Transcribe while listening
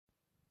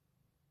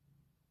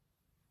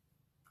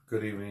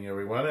Good evening,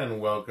 everyone,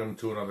 and welcome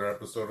to another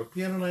episode of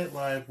Piano Night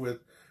Live with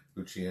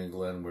Lucia and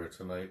Glenn, where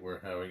tonight we're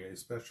having a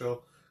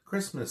special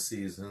Christmas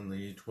season,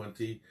 the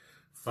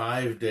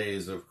 25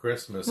 days of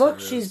Christmas.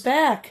 Look, she's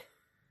back.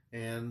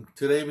 And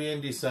today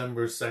being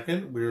December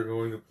 2nd, we're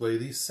going to play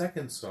the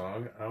second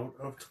song out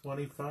of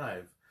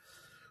 25.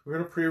 We're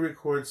going to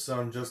pre-record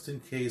some just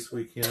in case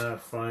we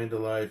cannot find a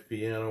live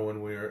piano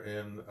when we're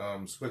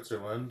in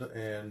Switzerland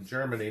and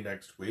Germany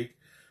next week.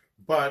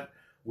 But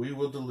we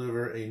will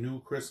deliver a new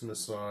Christmas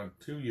song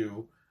to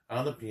you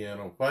on the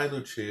piano by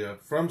Lucia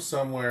from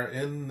somewhere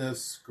in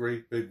this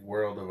great big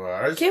world of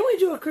ours. Can't we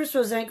do a Chris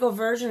Rosenko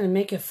version and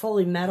make it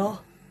fully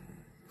metal?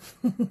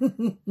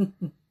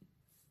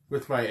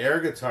 With my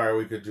air guitar,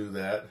 we could do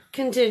that.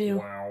 Continue.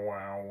 Wow,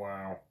 wow,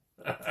 wow.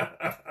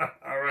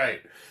 All right.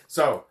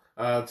 So,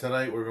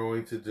 tonight we're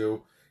going to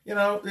do,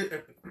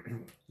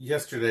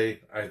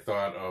 yesterday I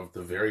thought of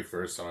the very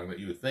first song that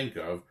you would think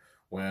of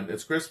when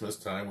it's Christmas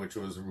time, which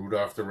was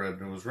Rudolph the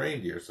Red-Nosed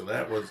Reindeer. So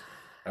that was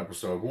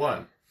episode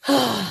 1.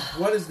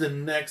 What is the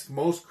next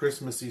most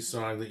Christmassy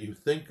song that you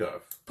think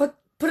of? Put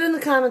it in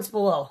the comments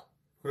below.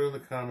 Put it in the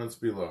comments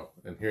below.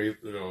 And here,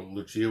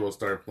 Lucia will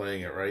start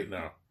playing it right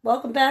now.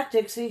 Welcome back,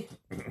 Dixie.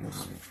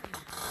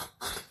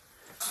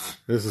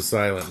 This is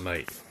Silent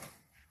Night.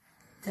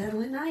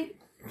 Deadly Night.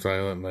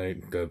 Silent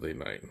Night, Deadly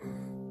Night.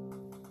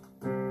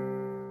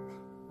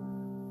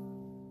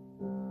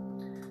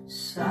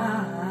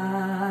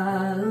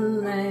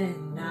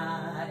 Silent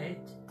night,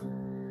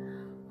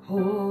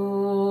 holy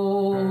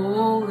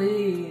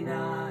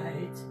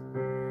night,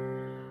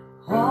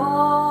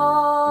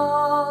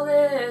 all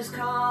is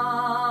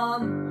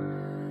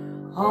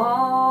calm,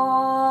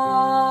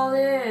 all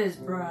is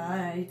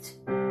bright,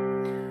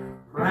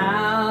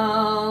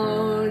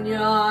 round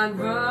yon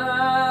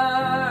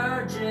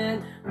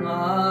virgin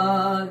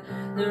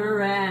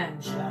mother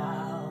and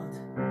child,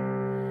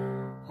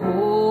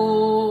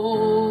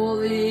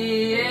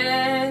 holy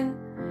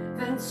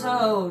infant,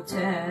 so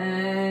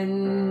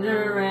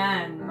tender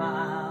and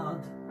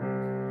mild,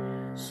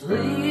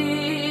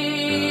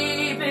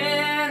 sleep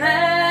in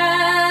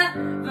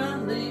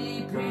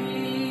heavenly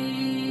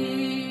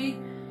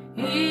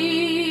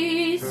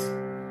peace,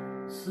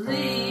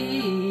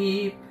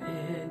 sleep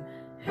in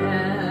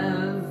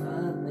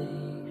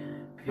heavenly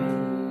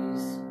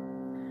peace,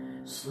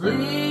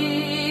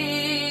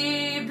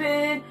 sleep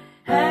in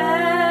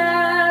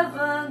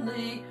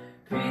heavenly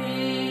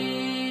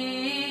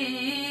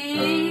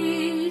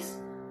peace,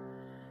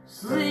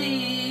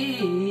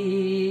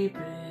 sleep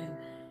in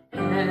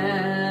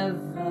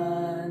heavenly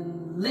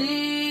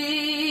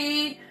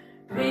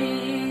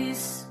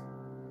peace.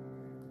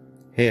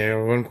 Hey, I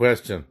have one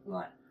question.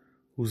 What?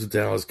 Who's a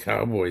Dallas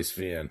Cowboys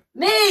fan?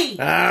 Me!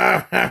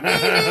 Ah!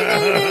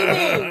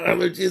 Me.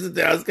 Lucia's a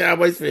Dallas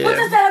Cowboys fan. What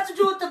does that have to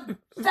do with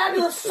the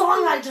fabulous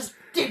song I just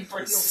did for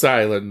you?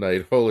 Silent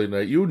Night, Holy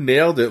Night. You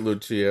nailed it,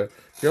 Lucia.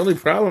 The only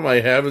problem I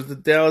have is the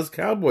Dallas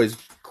Cowboys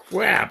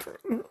crap.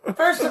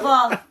 First of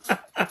all,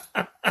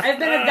 I've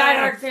been a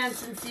diehard fan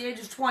since the age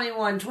of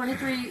 21.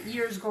 23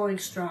 years going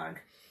strong.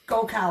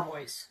 Go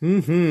Cowboys.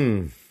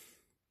 Mm-hmm.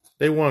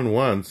 They won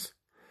once.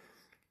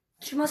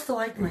 She must have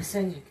liked my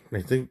singing.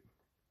 I think...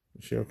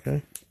 Is she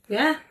okay?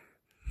 Yeah?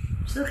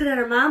 She's looking at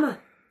her mama.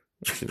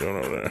 She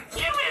don't know that.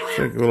 It's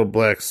like a little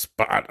black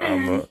spot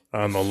on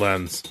the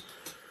lens.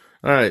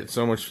 All right,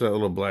 so much for that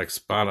little black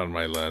spot on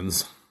my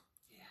lens.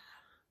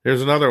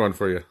 Here's another one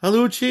for you.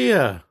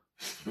 Lucia.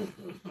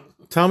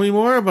 Tell me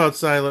more about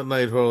Silent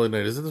Night, Holy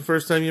Night. Is it the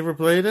first time you ever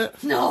played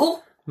it?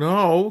 No.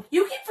 No.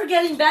 You keep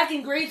forgetting back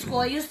in grade school,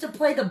 I used to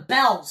play the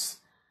bells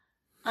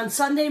on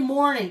Sunday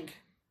morning.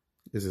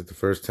 Is it the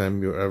first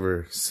time you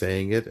ever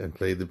sang it and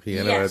played the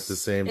piano Yes, at the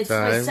same it's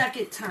time? my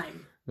second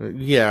time.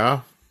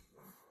 Yeah.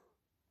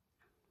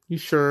 You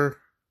sure?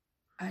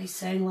 I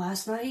sang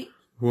last night.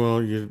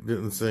 Well, you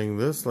didn't sing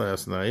this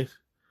last night.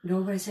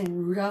 Nobody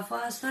sang Rudolph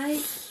last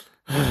night.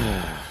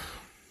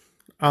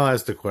 I'll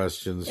ask the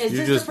questions. Is You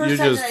this just the first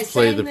time that I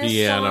play sang the this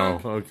piano,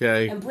 song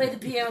okay? and play the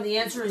piano? The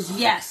answer is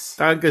yes.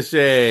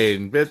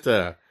 Dankeschön,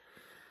 bitte.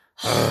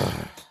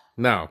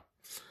 Now,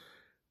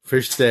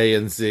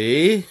 verstehen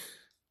Sie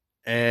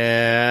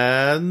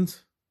and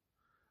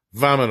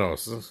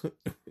vámonos.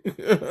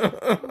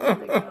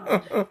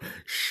 God.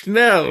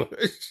 Schnell.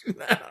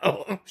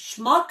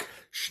 Schmuck?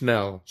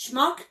 Schnell.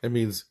 Schmuck? It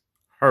means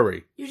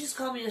hurry. You just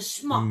called me a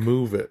schmuck.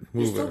 Move it.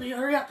 You just Move told it. me to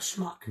hurry up,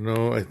 schmuck.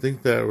 No, I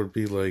think that would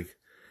be like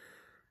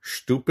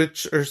stupid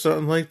or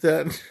something like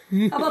that.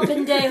 How about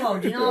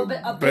pendejo? Do you know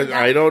what But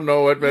I don't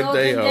know what you know what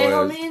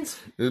pendejo is. means?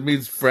 It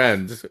means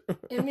friend.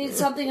 It means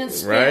something in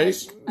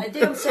Spanish. Right? I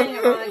think I'm saying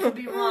it wrong. I could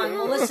be wrong.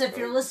 Melissa, if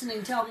you're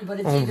listening, tell me.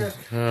 But it's either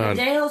God.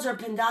 pendejos or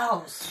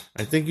pendejos.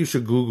 I think you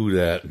should Google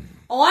that.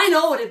 Oh, I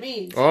know what it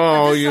means. Oh,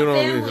 But this is you a know,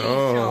 family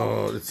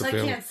show, it's so a I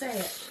family. can't say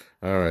it.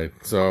 All right,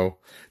 so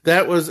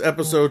that was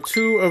episode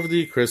 2 of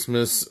the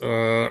Christmas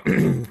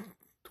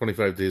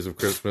 25 Days of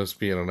Christmas,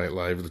 Piano Night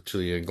Live with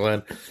Lucia and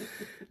Glenn.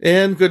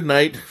 And good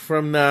night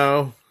from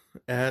now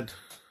at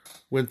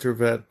Winter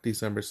Vet,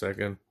 December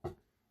 2nd.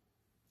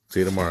 See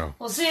you tomorrow.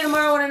 We'll see you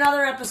tomorrow in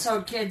another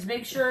episode, kids.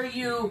 Make sure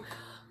you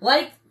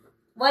like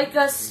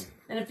us,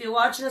 and if you're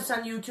watching us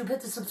on YouTube,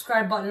 hit the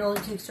subscribe button. It only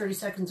takes 30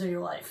 seconds of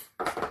your life.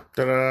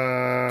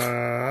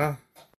 Ta-da!